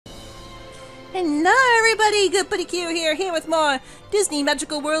Hello everybody, Good Buddy Q here with more Disney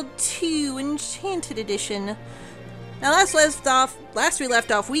Magical World 2 Enchanted Edition. Now last we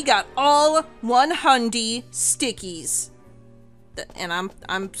left off, we got all 100 stickies. And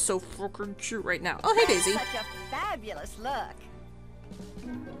I'm so fucking cute right now. Oh, hey Daisy. Such a fabulous look.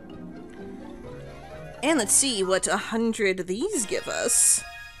 And let's see what 100 of these give us.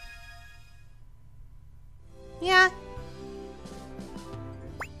 Yeah.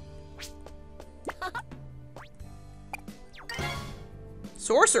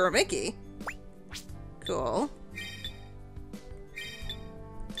 Sorcerer Mickey. Cool.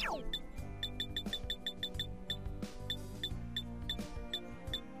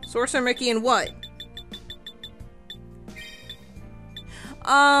 Sorcerer Mickey and what?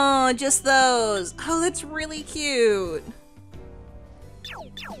 Oh, just those. Oh, that's really cute.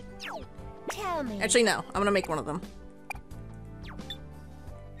 Tell me. Actually, no. I'm gonna make one of them.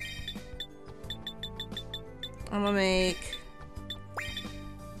 I'm gonna make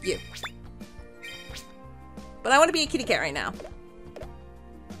you. But I want to be a kitty cat right now.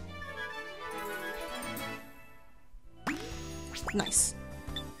 Nice.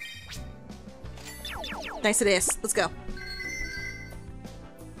 Nice it is. Let's go.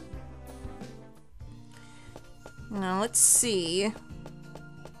 Now let's see.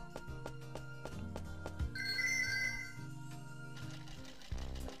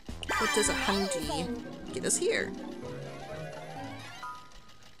 What does 100 get us here?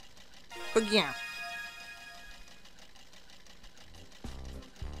 But yeah.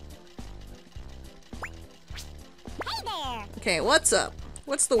 Hey there. Okay, what's up?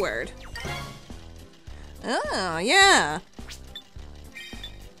 What's the word? Oh, yeah.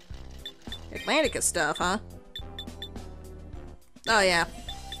 Atlantica stuff, huh? Oh, yeah.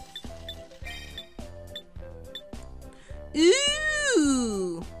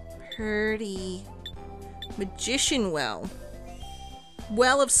 Ooh! Pretty. Magician well.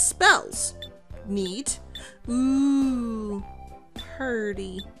 Well of spells. Neat. Ooh.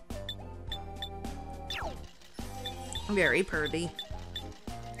 Pretty. Very pretty.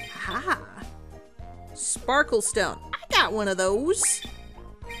 Ha! Sparkle stone. I got one of those.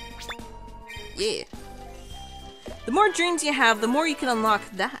 Yeah. The more dreams you have, the more you can unlock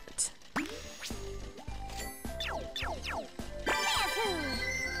that.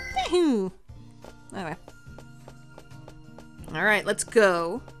 Yahoo! Anyway. Alright, let's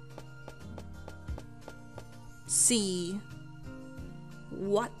go. See.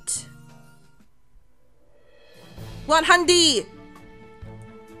 What? 100!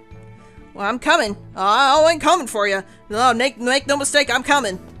 Well, I'm coming. Oh, I'm coming for you. No, make no mistake, I'm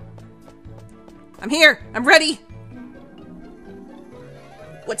coming. I'm here. I'm ready.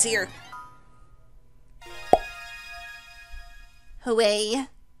 What's here? Hooray.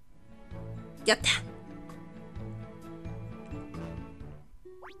 Yatta.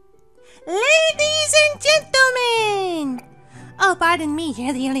 Ladies and gentlemen! Oh, pardon me,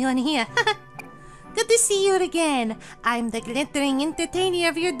 you're the only one here. Good to see you again. I'm the glittering entertainer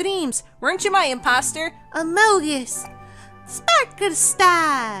of your dreams. Weren't you my imposter? Amogus. Sparkle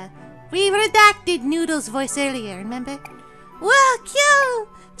Star. We redacted Noodle's voice earlier, remember? Wow, Q!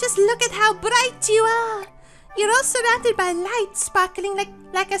 Just look at how bright you are. You're all surrounded by light sparkling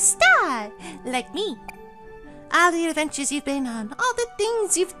like a star. Like me. All the adventures you've been on, all the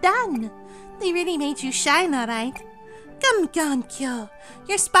things you've done. They really made you shine, alright? Come on, Q.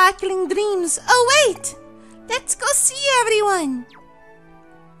 Your sparkling dreams. Oh, wait! Let's go see everyone!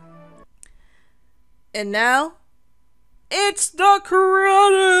 And now, it's the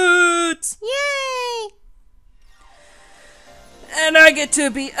credits! Yay! And I get to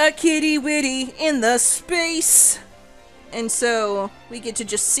be a kitty witty in the space. And so, we get to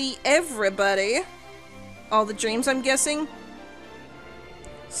just see everybody. All the dreams, I'm guessing.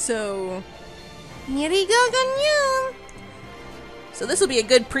 So, here we go, Ganyu! So this will be a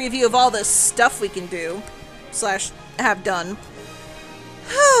good preview of all the stuff we can do, / have done.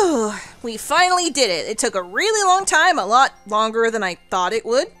 We finally did it. It took a really long time, a lot longer than I thought it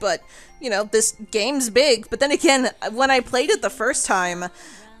would, but, you know, this game's big. But then again, when I played it the first time,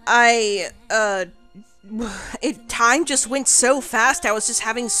 time just went so fast, I was just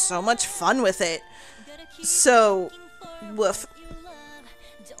having so much fun with it. So, woof.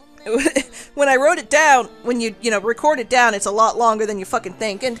 When I wrote it down, when you record it down, it's a lot longer than you fucking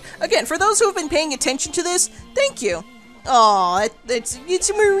think. And again, for those who have been paying attention to this, thank you. Aw, it's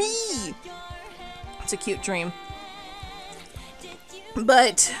Marie. It's a cute dream.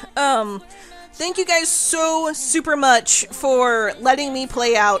 But, thank you guys so super much for letting me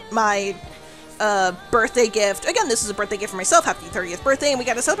play out my birthday gift. Again, this is a birthday gift for myself. Happy 30th birthday, and we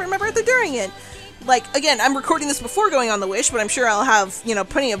got to celebrate my birthday during it. Like, again, I'm recording this before going on the Wish, but I'm sure I'll have, you know,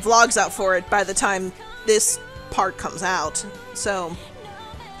 plenty of vlogs out for it by the time this part comes out. So,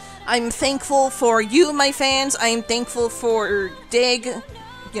 I'm thankful for you, my fans. I'm thankful for Dig,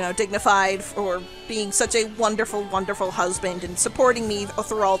 you know, Dignified, for being such a wonderful, wonderful husband and supporting me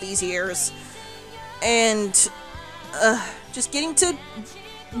through all these years. And, just getting to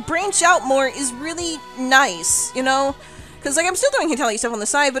branch out more is really nice, you know? Because, like, I'm still doing Hintali stuff on the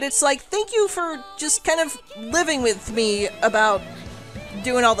side, but it's like, thank you for just kind of living with me about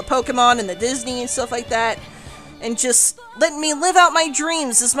doing all the Pokemon and the Disney and stuff like that, and just letting me live out my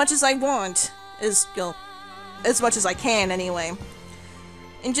dreams as much as I want, as much as I can, anyway.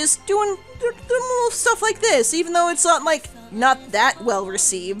 And just doing little stuff like this, even though it's not, like, not that well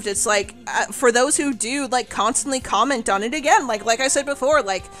received. It's like, for those who do, like, constantly comment on it again, like I said before,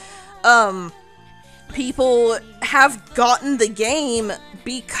 like, people have gotten the game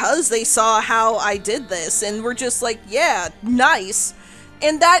because they saw how I did this, and were just like, yeah, nice.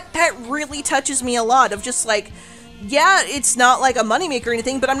 And that really touches me a lot, of just like, yeah, it's not like a moneymaker or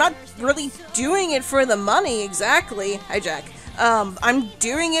anything, but I'm not really doing it for the money, exactly. Hi, Jack. I'm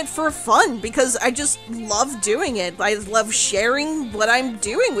doing it for fun, because I just love doing it. I love sharing what I'm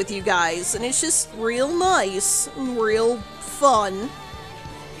doing with you guys, and it's just real nice, and real fun.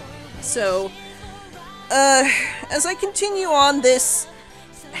 So, as I continue on this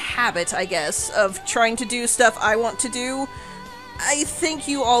habit, I guess, of trying to do stuff I want to do, I thank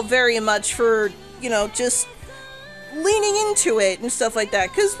you all very much for, you know, just leaning into it and stuff like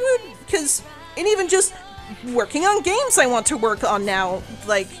that, and even just working on games I want to work on now,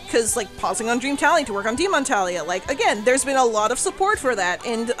 like, pausing on Dream Tally to work on Demon Talia, like, again, there's been a lot of support for that,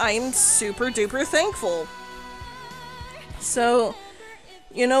 and I'm super duper thankful. So,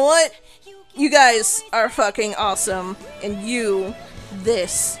 you know what? You guys are fucking awesome, and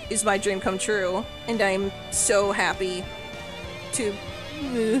this is my dream come true, and I'm so happy to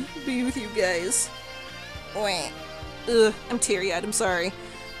be with you guys. I'm teary-eyed, I'm sorry.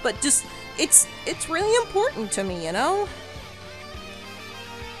 But just, it's really important to me, you know?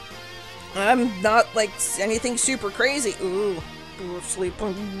 I'm not, like, anything super crazy. Ooh,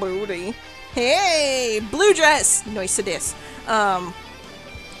 sleeping booty. Hey, blue dress! Nice to this. Again,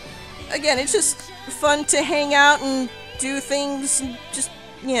 it's just fun to hang out and do things, and just,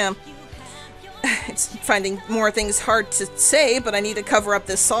 yeah. It's finding more things hard to say, but I need to cover up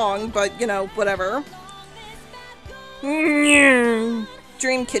this song, but, you know, whatever. Dream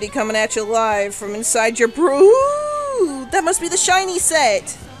Kitty coming at you live from inside your Ooh, that must be the shiny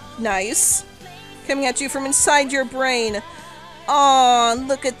set! Nice. Coming at you from inside your brain. Aw,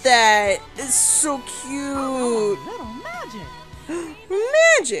 look at that. It's so cute. Oh, little magic.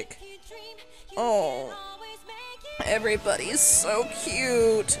 Magic! Oh, everybody's so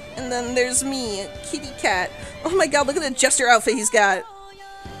cute. And then there's me, kitty cat. Oh my god, look at the jester outfit he's got.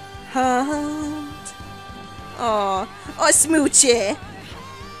 Hunt. Aw, oh, Smoochie.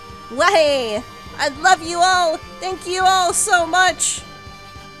 Wahey! I love you all. Thank you all so much.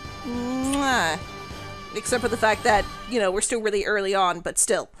 Mwah. Except for the fact that, you know, we're still really early on, but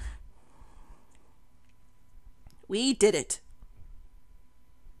still. We did it.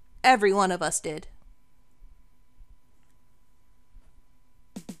 Every one of us did.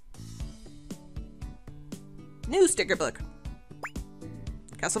 New sticker book.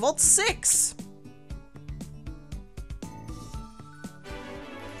 Castle Vault 6.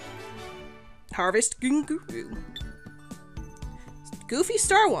 Harvest Guru. Goofy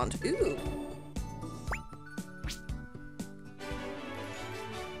Star Wand. Ooh.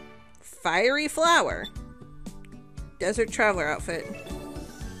 Fiery Flower. Desert Traveler outfit.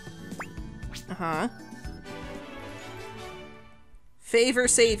 Uh-huh. Favor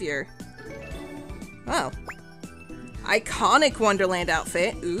Savior. Oh. Iconic Wonderland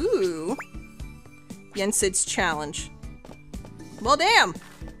outfit. Ooh. Yensid's Challenge. Well, damn.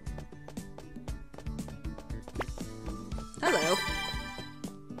 Hello.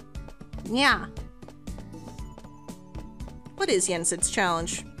 Yeah. What is Yensid's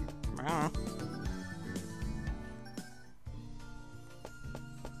Challenge?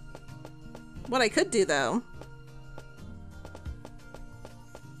 What I could do, though,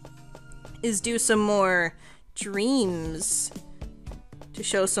 is do some more dreams to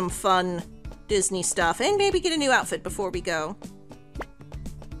show some fun Disney stuff, and maybe get a new outfit before we go.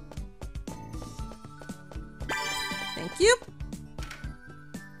 Thank you.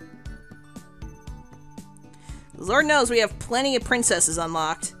 Lord knows we have plenty of princesses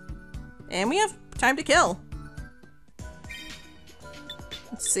unlocked. And we have time to kill.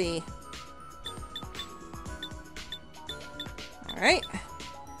 Let's see. Alright.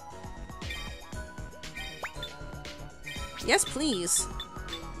 Yes, please.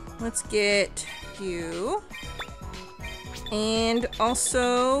 Let's get you. And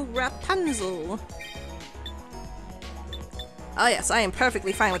also Rapunzel. Oh yes, I am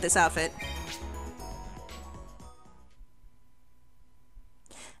perfectly fine with this outfit.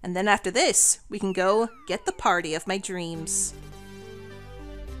 And then after this, we can go get the party of my dreams.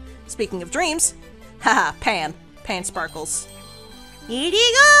 Speaking of dreams, haha, Pan. Pan sparkles. Here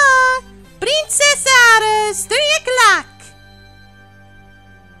you go! Princess hours, 3 o'clock!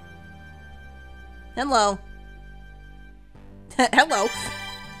 Hello. Hello.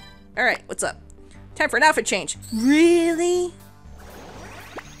 Alright, what's up? Time for an outfit change. Really?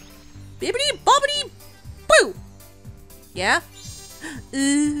 Bibbidi bobbidi boo! Yeah?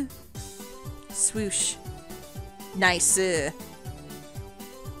 Swoosh. Nice.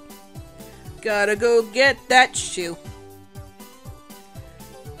 Gotta go get that shoe.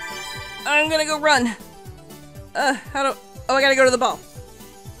 I'm gonna go run. Oh, I gotta go to the ball.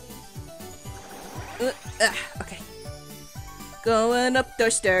 Okay. Going up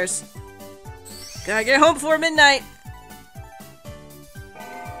those stairs. Gotta get home before midnight.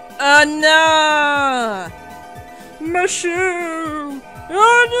 Oh no! My shoe!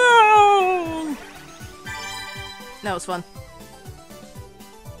 Oh no! That was fun.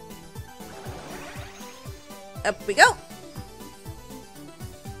 Up we go!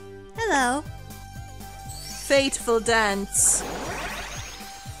 Hello. Fateful dance.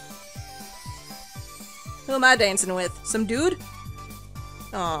 Who am I dancing with? Some dude?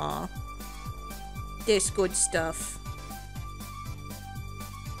 Aww. This good stuff.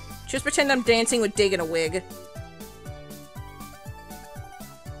 Just pretend I'm dancing with Dig in a wig.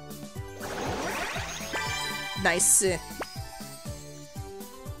 Nice. Is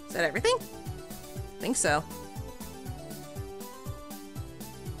that everything? I think so.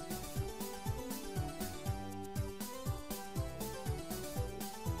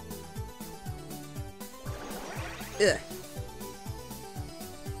 Ugh.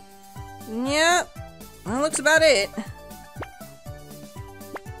 Yep. That looks about it.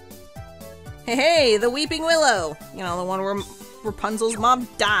 Hey, the Weeping Willow! You know, the one where Rapunzel's mom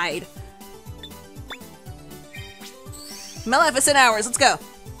died. Maleficent hours, let's go!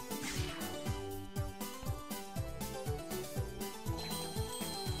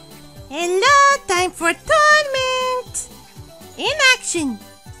 Hello, time for tournament! In action!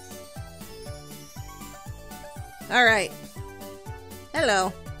 Alright.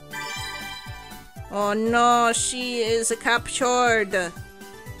 Hello. Oh no, she is captured.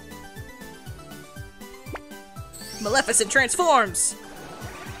 Maleficent transforms!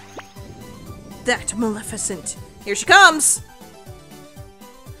 That Maleficent. Here she comes!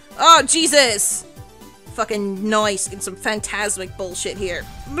 Oh, Jesus! Fucking nice. Get some phantasmic bullshit here.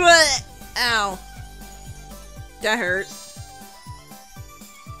 Blech! Ow. That hurt.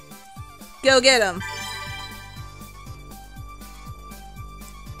 Go get him.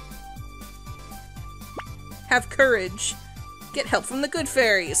 Have courage. Get help from the good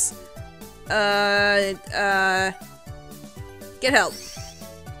fairies. Get help.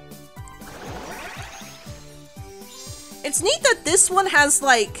 It's neat that this one has,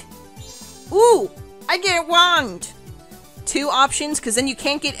 like... Ooh! I get wand! 2 options, because then you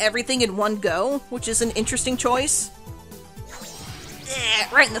can't get everything in one go, which is an interesting choice.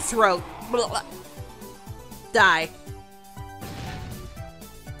 Right in the throat. Blah, blah. Die.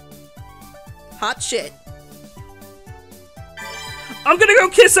 Hot shit. I'm gonna go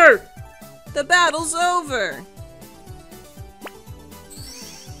kiss her! The battle's over.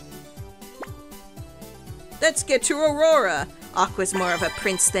 Let's get to Aurora. Aqua's more of a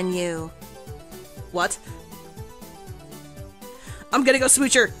prince than you. What? I'm gonna go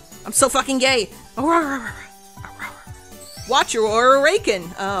smooch her. I'm so fucking gay. Aurora. Aurora. Watch Aurora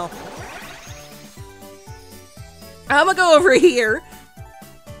Raken. Oh. I'm gonna go over here.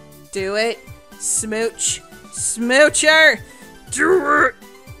 Do it. Smooch. Smooch her. Do it.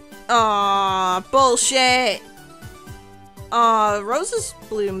 Aw, bullshit. Aw, roses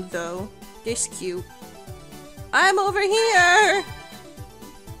bloom though. This cute. I'm over here.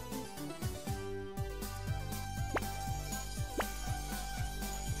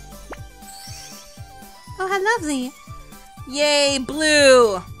 Oh, how lovely. Yay,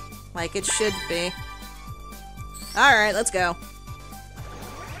 blue. Like it should be. Alright, let's go.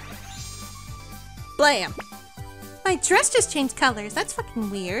 Blam. My dress just changed colors. That's fucking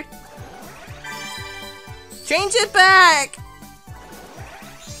weird. Change it back!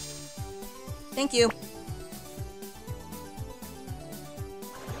 Thank you.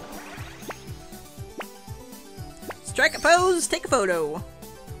 Strike a pose, take a photo.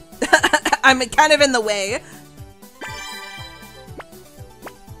 I'm kind of in the way.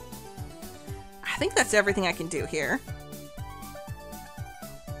 I think that's everything I can do here.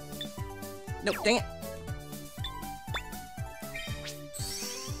 Nope, dang it.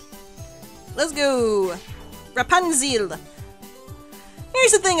 Let's go! Rapunzel!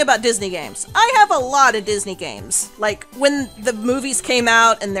 Here's the thing about Disney games. I have a lot of Disney games. Like, when the movies came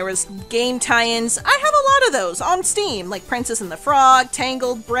out and there was game tie-ins, I have a lot of those on Steam. Like Princess and the Frog,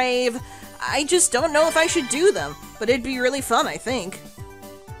 Tangled, Brave. I just don't know if I should do them, but it'd be really fun, I think.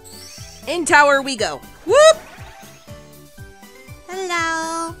 In tower we go. Whoop!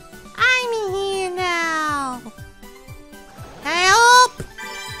 Hello. I'm here now. Help!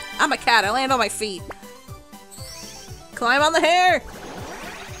 I'm a cat, I land on my feet. Climb on the hair!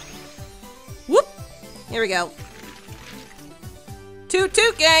 Whoop! Here we go. Toot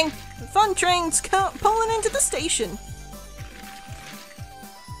toot, gang! The fun train's pulling into the station.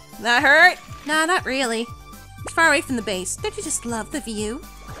 That hurt? Nah, not really. It's far away from the base. Don't you just love the view?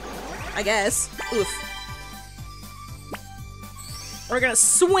 I guess. Oof. We're gonna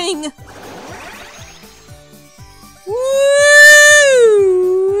swing! Woo!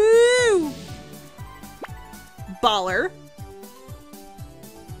 Baller.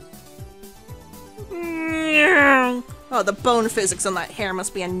 Oh, the bone physics on that hair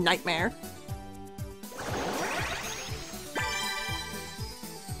must be a nightmare.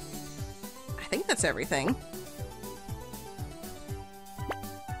 I think that's everything.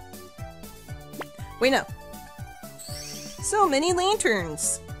 Wait, no. So many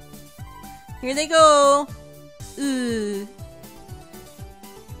lanterns. Here they go. Ooh.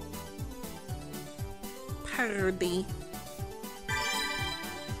 Party.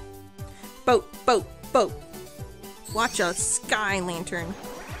 Boat, boat, boat. Watch a sky lantern.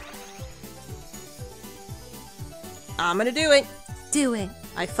 I'm gonna do it. Do it.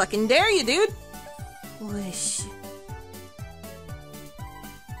 I fucking dare you, dude. Whoosh.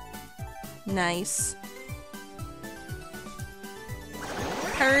 Nice.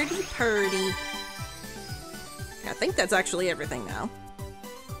 Purdy, purdy. I think that's actually everything now.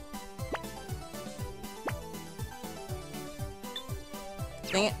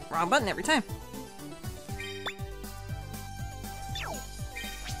 Dang it, wrong button every time.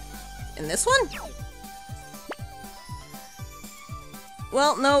 And this one?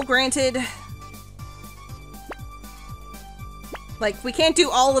 Well, no, granted. Like, we can't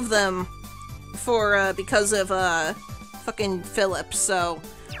do all of them for, because of, fucking Philip, so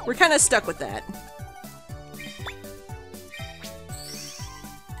we're kind of stuck with that.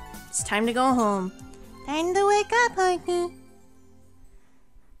 It's time to go home. Time to wake up, honey.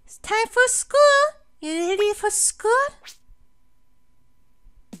 It's time for school. You ready for school?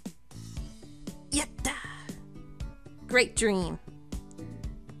 Yatta! Great dream.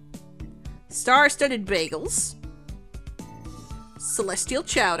 Star-studded bagels. Celestial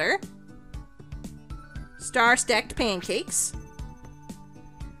chowder. Star-stacked pancakes.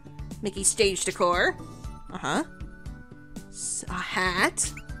 Mickey stage decor. Uh-huh. A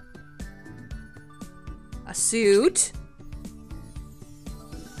hat. A suit.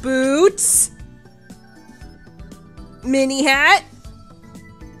 Boots. Mini hat.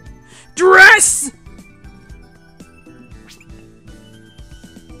 Dress!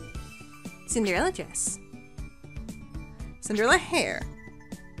 Cinderella dress. Cinderella hair.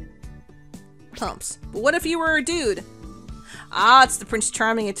 Pumps. But what if you were a dude? Ah, it's the Prince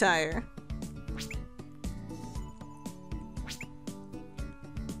Charming attire.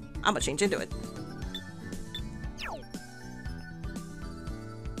 I'm gonna change into it.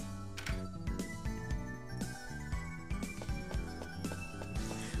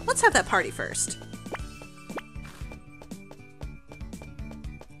 Let's have that party first.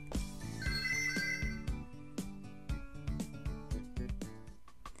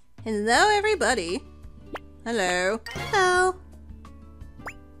 Hello, everybody. Hello. Hello.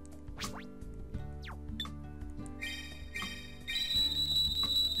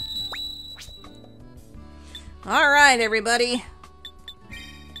 All right, everybody.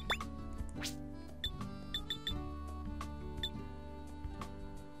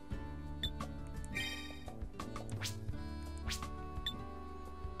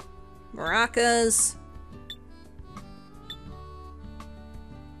 Maracas.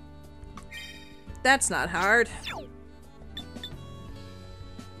 That's not hard.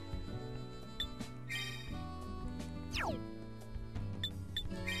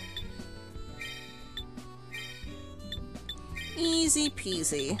 Easy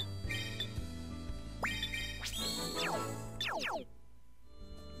peasy.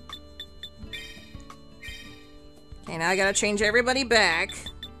 Okay, now I gotta change everybody back.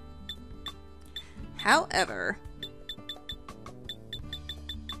 However...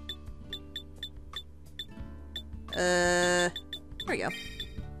 there we go.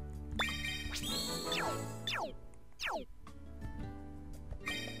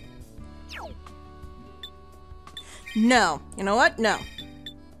 No. You know what? No.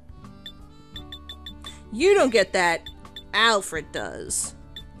 You don't get that. Alfred does.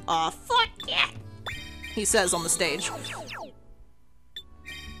 Aw, fuck yeah! He says on the stage.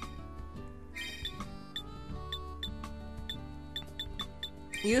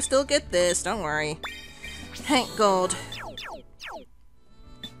 You still get this, don't worry. Thank God.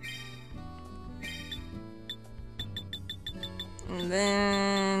 And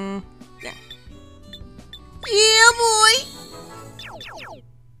then... yeah. Yeah, boy!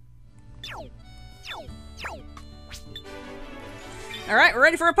 Alright, we're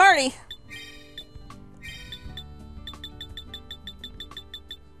ready for a party!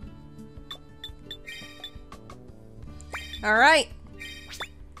 Alright.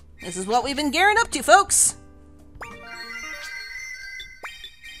 This is what we've been gearing up to, folks!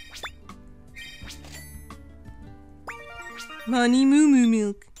 Honeymoon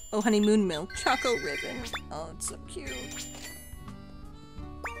milk. Oh, honeymoon milk. Choco ribbon. Oh, it's so cute.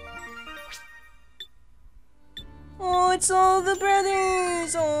 Oh, it's all the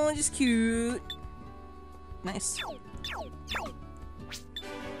brothers! Oh, just cute. Nice.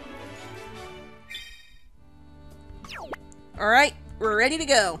 Alright, we're ready to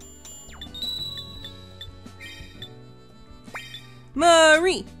go.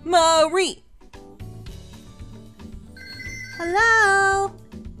 Marie! Marie! Hello?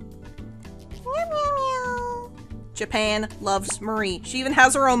 Meow, meow, meow. Japan loves Marie. She even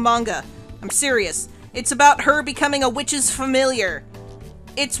has her own manga. I'm serious. It's about her becoming a witch's familiar.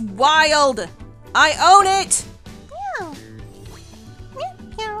 It's wild! I own it! Meow. Meow,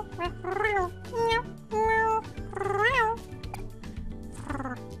 meow, meow, meow, meow, meow, meow.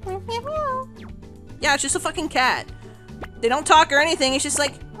 Yeah, it's just a fucking cat. They don't talk or anything, it's just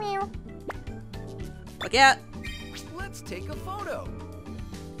like... Meow. Look at. Let's take a photo.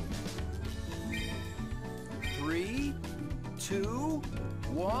 3, 2,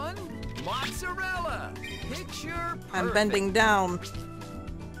 1, mozzarella. Picture perfect. I'm bending down.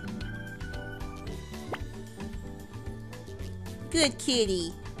 Good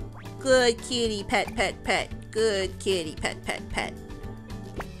kitty. Good kitty, pet, pet, pet. Good kitty, pet, pet, pet.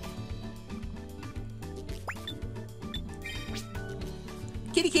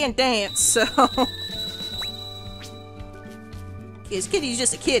 Kitty can't dance, so... His kitty's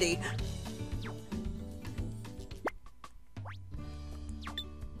just a kitty.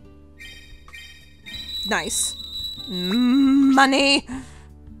 Nice. Money!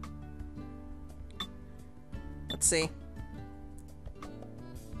 Let's see.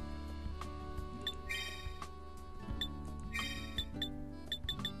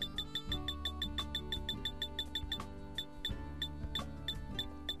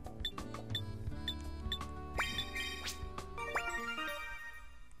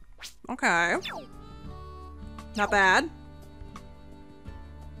 Okay. Not bad.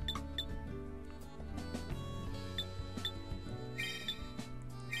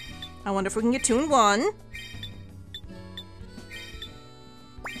 I wonder if we can get 2 in 1.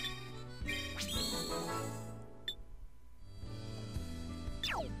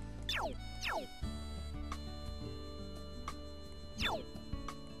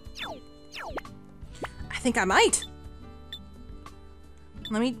 I think I might.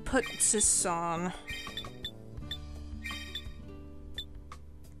 Let me put this on.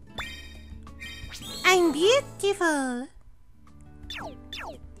 I'm beautiful.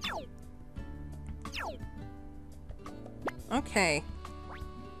 Okay.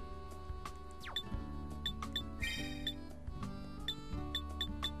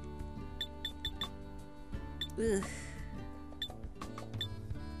 Ugh.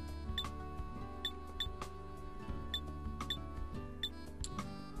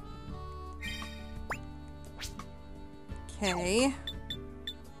 Okay.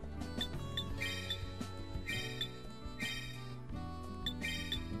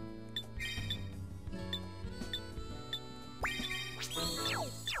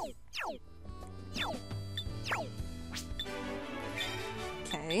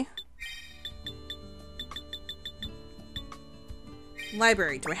 Okay.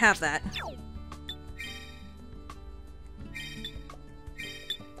 Library, do I have that?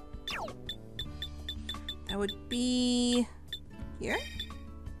 That would be... here?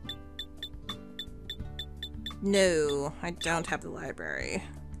 No, I don't have the library.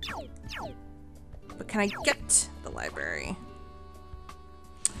 But can I get The library.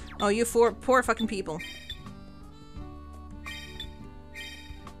 Oh, you poor fucking people.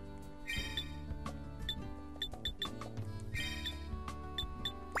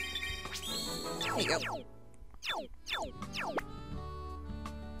 There you go.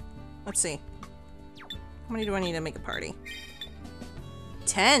 Let's see. How many do I need to make a party?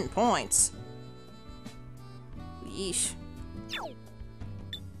 10 points. Yeesh.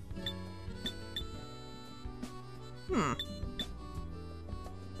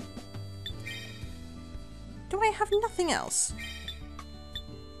 Do I have nothing else?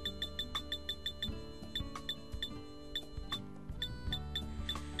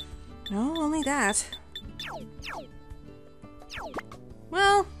 No, only that.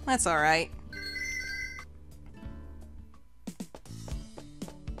 Well, that's alright.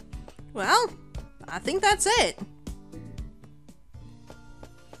 Well, I think that's it.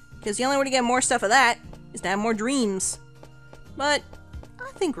 Because the only way to get more stuff of that is to have more dreams. But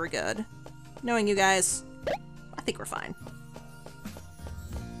I think we're good. Knowing you guys, I think we're fine.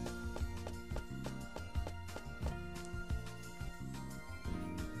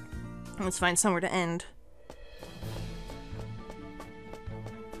 Let's find somewhere to end.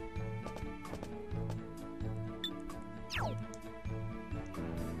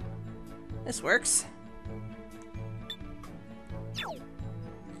 This works.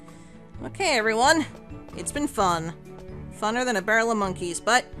 Okay, everyone. It's been fun. Funner than a barrel of monkeys,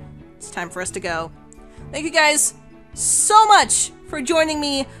 but it's time for us to go. Thank you guys so much for joining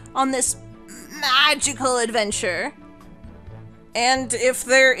me on this magical adventure. And if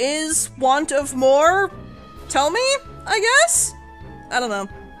there is want of more, tell me, I guess? I don't know.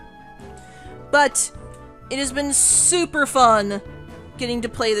 But it has been super fun getting to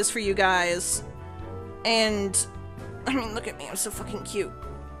play this for you guys. And, I mean, look at me, I'm so fucking cute.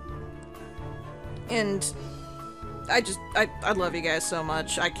 And I love you guys so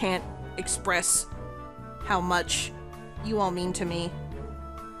much. I can't express how much you all mean to me.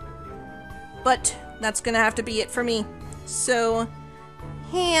 But that's gonna have to be it for me. So,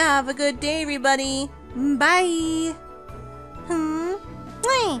 have a good day, everybody. Bye.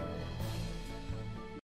 Bye.